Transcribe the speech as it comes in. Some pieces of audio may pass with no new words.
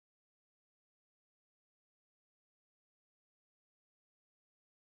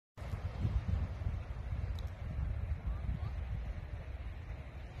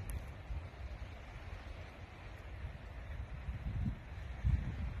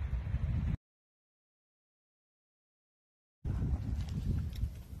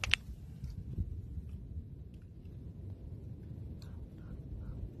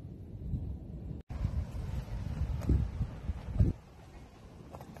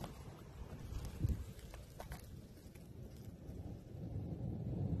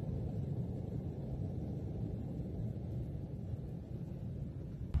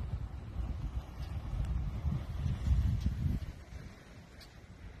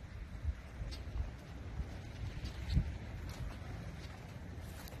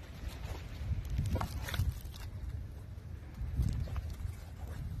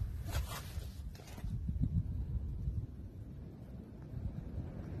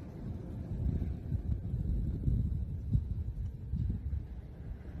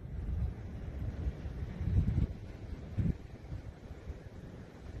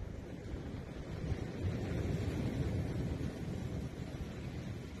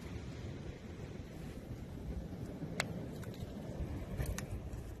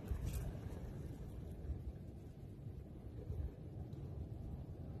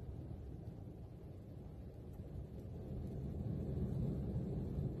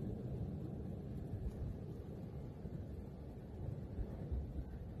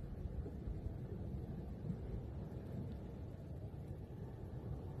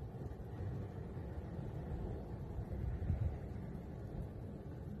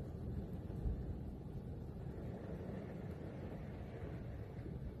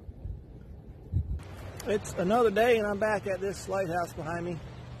It's another day and I'm back at this lighthouse behind me.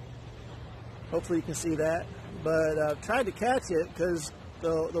 Hopefully you can see that. But I've tried to catch it because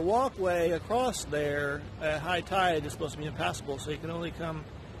the walkway across there at high tide is supposed to be impassable, so you can only come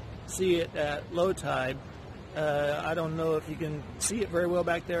see it at low tide. I don't know if you can see it very well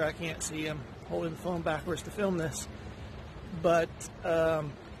back there. I can't see. I'm holding the phone backwards to film this. But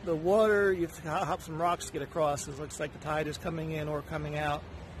the water, you have to hop some rocks to get across. It looks like the tide is coming in or coming out.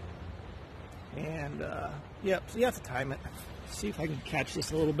 And yep, so you have to time it. See if I can catch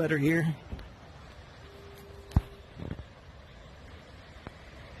this a little better here.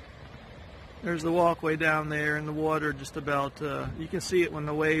 There's the walkway down there, and the water just about, you can see it when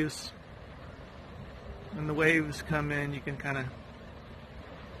the waves come in. You can kind of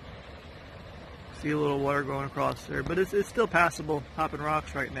see a little water going across there, but it's still passable, hopping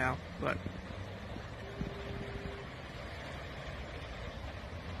rocks right now. But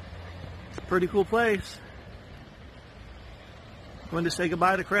it's a pretty cool place. Going to say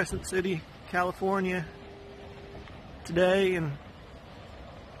goodbye to Crescent City, California today and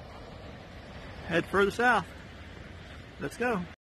head further south. Let's go.